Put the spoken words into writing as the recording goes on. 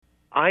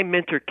I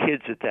mentor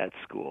kids at that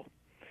school.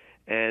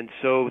 And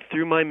so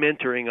through my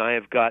mentoring, I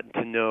have gotten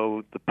to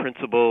know the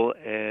principal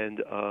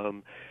and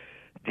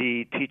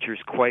the teachers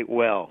quite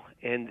well.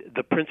 And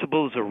the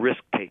principal is a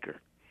risk taker.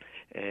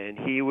 And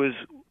he was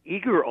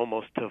eager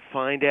almost to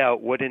find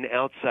out what an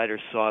outsider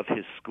saw of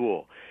his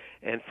school.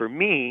 And for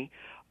me,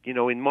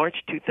 in March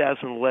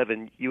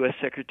 2011, U.S.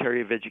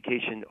 Secretary of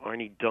Education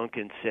Arne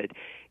Duncan said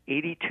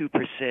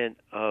 82%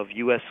 of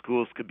U.S.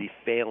 schools could be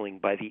failing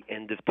by the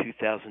end of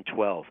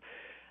 2012.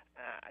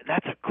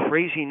 That's a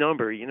crazy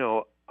number.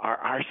 Are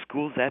our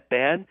schools that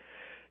bad?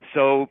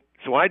 So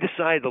I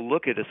decided to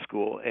look at a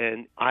school,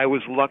 and I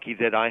was lucky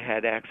that I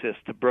had access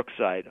to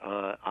Brookside.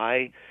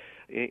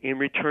 In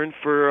return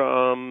for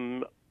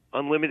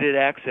unlimited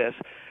access,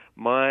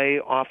 my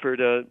offer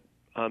to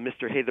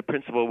Mr. Hay, the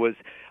principal, was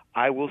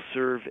I will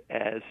serve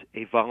as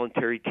a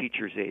voluntary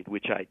teacher's aide,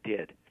 which I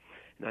did.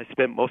 And I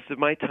spent most of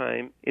my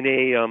time in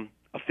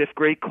a fifth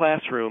grade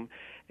classroom,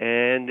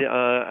 and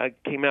I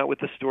came out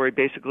with a story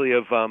basically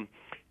of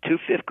two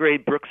fifth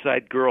grade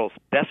Brookside girls,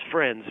 best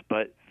friends,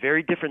 but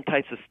very different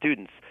types of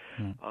students,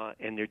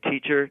 and their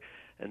teacher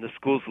and the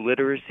school's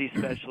literacy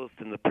specialist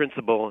and the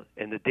principal,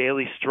 and the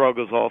daily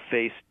struggles all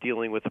faced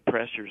dealing with the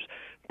pressures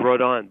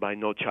brought on by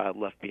No Child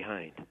Left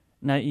Behind.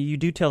 Now, you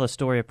do tell the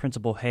story of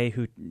Principal Hay,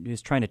 who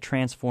is trying to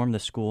transform the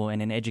school,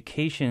 and in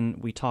education,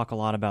 we talk a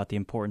lot about the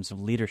importance of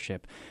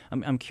leadership.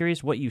 I'm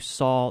curious what you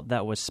saw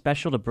that was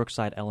special to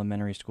Brookside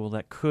Elementary School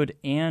that could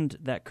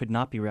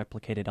not be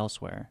replicated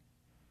elsewhere.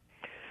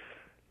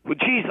 Well,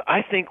 geez,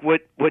 I think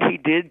what he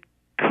did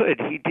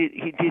could. He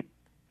did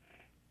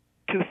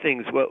two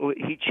things. Well,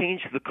 he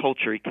changed the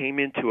culture. He came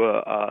into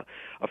a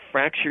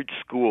fractured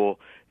school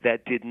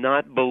that did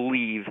not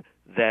believe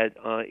that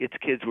its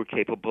kids were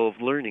capable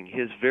of learning.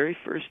 His very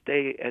first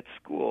day at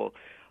school,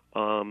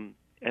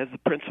 as the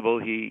principal,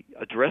 he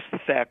addressed the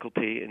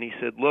faculty and he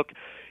said, look,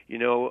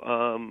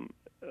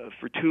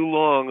 for too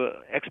long,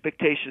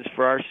 expectations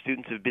for our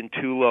students have been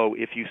too low.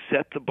 If you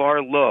set the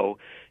bar low,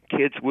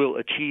 kids will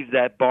achieve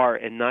that bar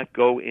and not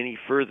go any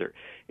further.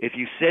 If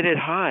you set it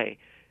high,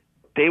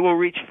 they will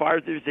reach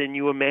farther than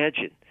you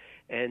imagine.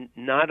 And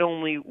not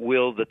only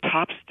will the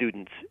top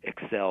students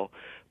excel,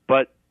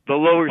 but the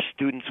lower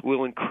students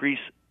will increase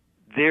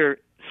their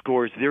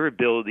scores, their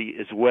ability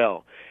as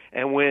well.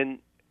 And when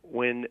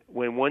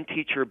one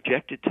teacher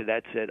objected to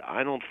that, said,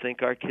 I don't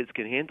think our kids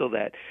can handle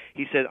that,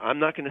 he said, I'm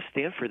not going to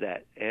stand for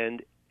that.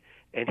 And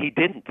he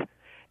didn't.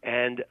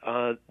 And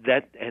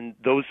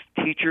those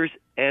teachers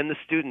and the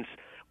students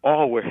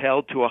all were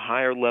held to a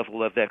higher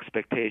level of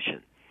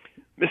expectation.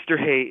 Mr.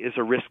 Hay is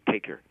a risk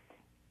taker.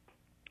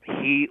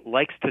 He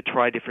likes to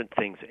try different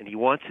things, and he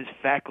wants his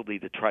faculty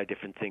to try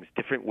different things,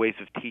 different ways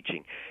of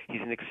teaching.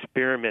 He's an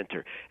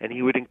experimenter, and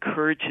he would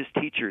encourage his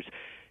teachers,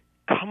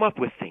 come up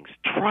with things,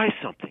 try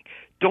something.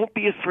 Don't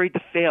be afraid to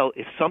fail.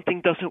 If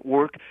something doesn't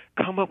work,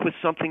 come up with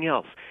something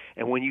else.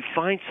 And when you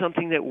find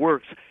something that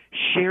works,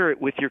 share it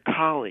with your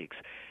colleagues.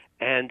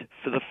 And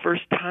for the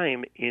first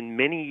time in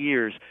many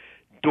years,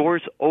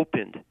 doors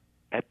opened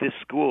at this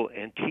school,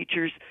 and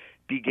teachers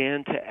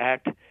began to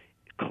act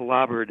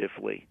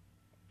collaboratively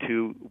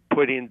to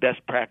put in best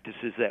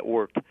practices that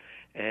worked.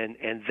 And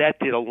that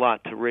did a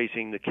lot to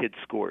raising the kids'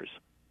 scores.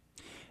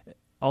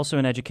 Also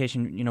in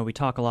education, we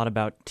talk a lot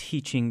about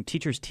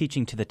teachers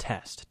teaching to the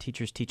test,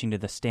 teachers teaching to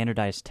the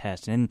standardized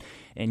test. And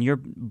in your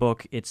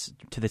book, it's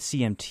to the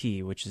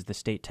CMT, which is the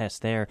state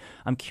test there.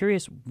 I'm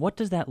curious, what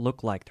does that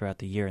look like throughout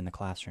the year in the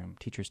classroom,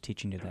 teachers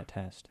teaching to that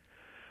test?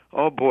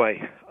 Oh,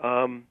 boy.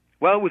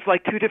 Well, it was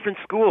like two different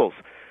schools.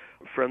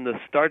 From the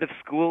start of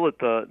school at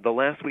the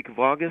last week of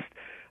August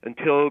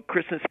until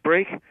Christmas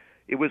break,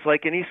 it was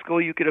like any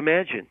school you could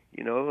imagine.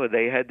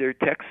 They had their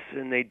texts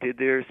and they did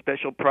their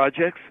special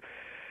projects.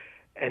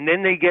 And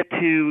then they get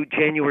to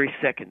January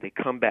 2nd. They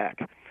come back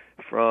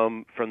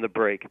from the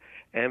break.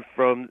 And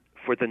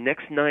for the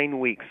next 9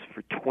 weeks,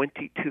 for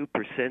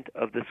 22%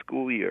 of the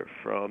school year,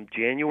 from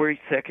January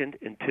 2nd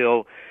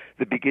until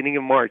the beginning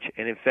of March,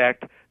 and in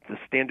fact, the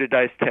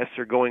standardized tests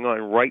are going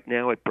on right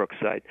now at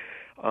Brookside,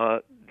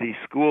 the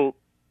school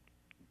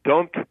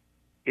dumped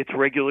its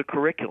regular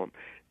curriculum.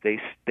 They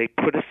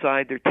put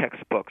aside their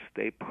textbooks.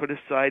 They put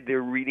aside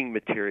their reading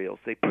materials.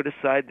 They put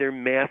aside their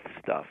math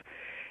stuff.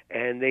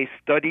 And they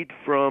studied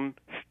from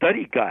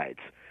study guides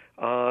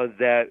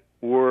that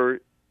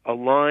were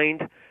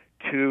aligned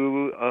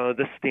to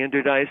the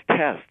standardized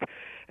test.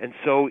 And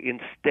so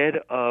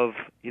instead of,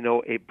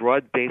 a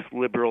broad-based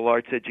liberal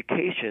arts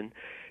education,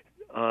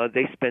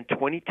 they spent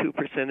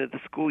 22% of the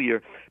school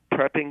year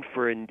prepping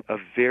for a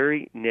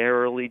very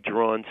narrowly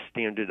drawn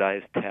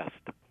standardized test.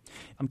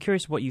 I'm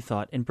curious what you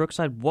thought. In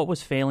Brookside, what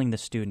was failing the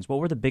students? What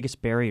were the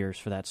biggest barriers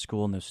for that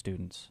school and those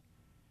students?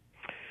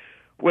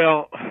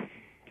 Well,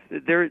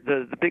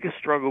 the biggest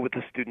struggle with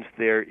the students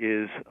there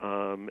is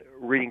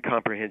reading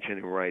comprehension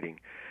and writing.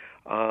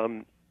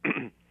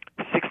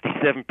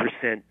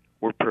 67%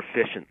 were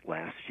proficient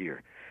last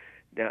year,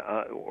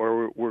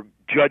 or were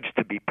judged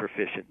to be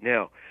proficient.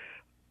 Now,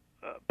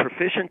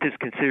 proficient is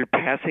considered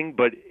passing,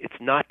 but it's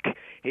not.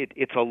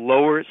 It's a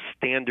lower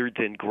standard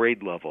than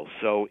grade level.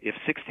 So if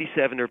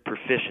 67 are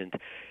proficient,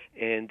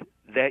 and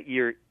that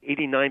year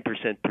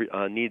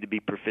 89% need to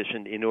be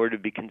proficient in order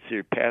to be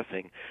considered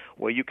passing,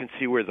 well, you can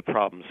see where the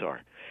problems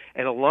are.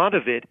 And a lot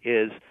of it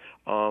is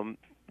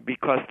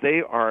because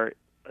they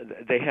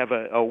have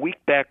a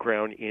weak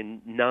background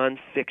in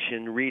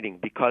nonfiction reading.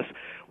 Because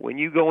when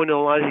you go into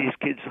a lot of these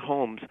kids'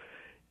 homes,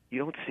 you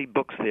don't see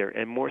books there,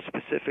 and more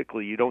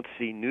specifically, you don't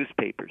see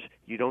newspapers,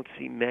 you don't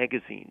see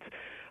magazines,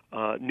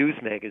 news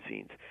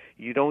magazines,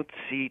 you don't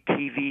see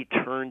TV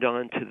turned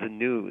on to the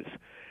news,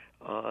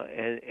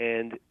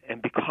 and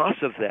because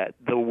of that,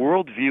 the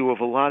worldview of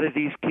a lot of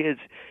these kids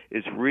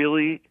is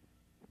really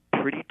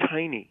pretty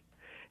tiny,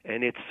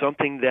 and it's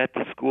something that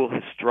the school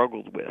has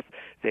struggled with.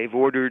 They've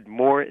ordered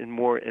more and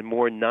more and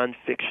more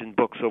nonfiction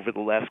books over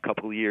the last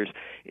couple of years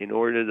in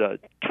order to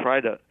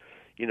try to,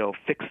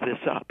 fix this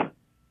up,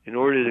 in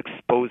order to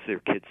expose their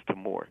kids to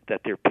more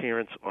that their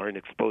parents aren't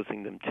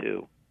exposing them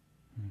to.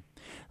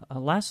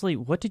 Lastly,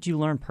 what did you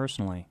learn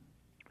personally?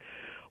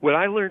 What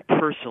I learned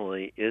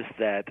personally is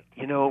that,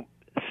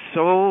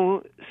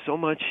 so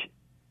much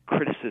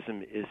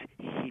criticism is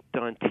heaped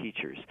on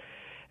teachers.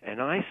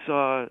 And I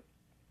saw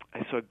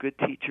good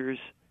teachers,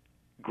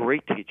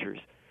 great teachers,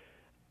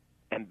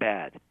 and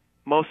bad.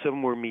 Most of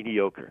them were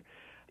mediocre.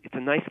 It's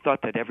a nice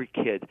thought that every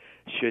kid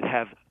should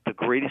have the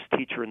greatest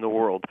teacher in the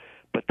world,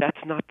 but that's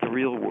not the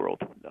real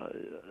world.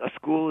 A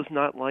school is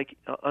not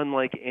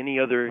unlike any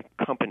other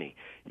company.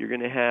 You're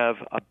going to have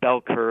a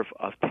bell curve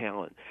of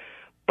talent.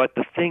 But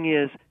the thing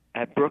is,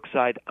 at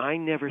Brookside, I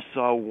never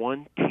saw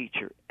one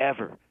teacher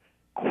ever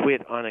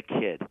quit on a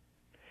kid.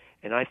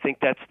 And I think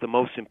that's the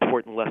most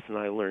important lesson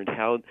I learned,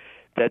 how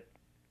that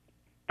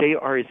they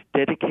are as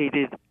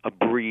dedicated a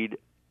breed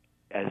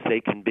as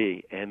they can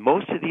be. And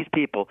most of these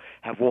people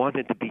have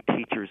wanted to be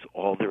teachers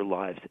all their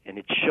lives, and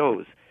it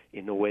shows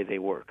in the way they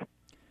work.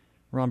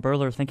 Ron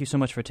Berler, thank you so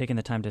much for taking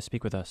the time to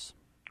speak with us.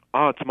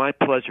 Oh, it's my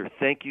pleasure.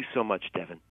 Thank you so much, Devin.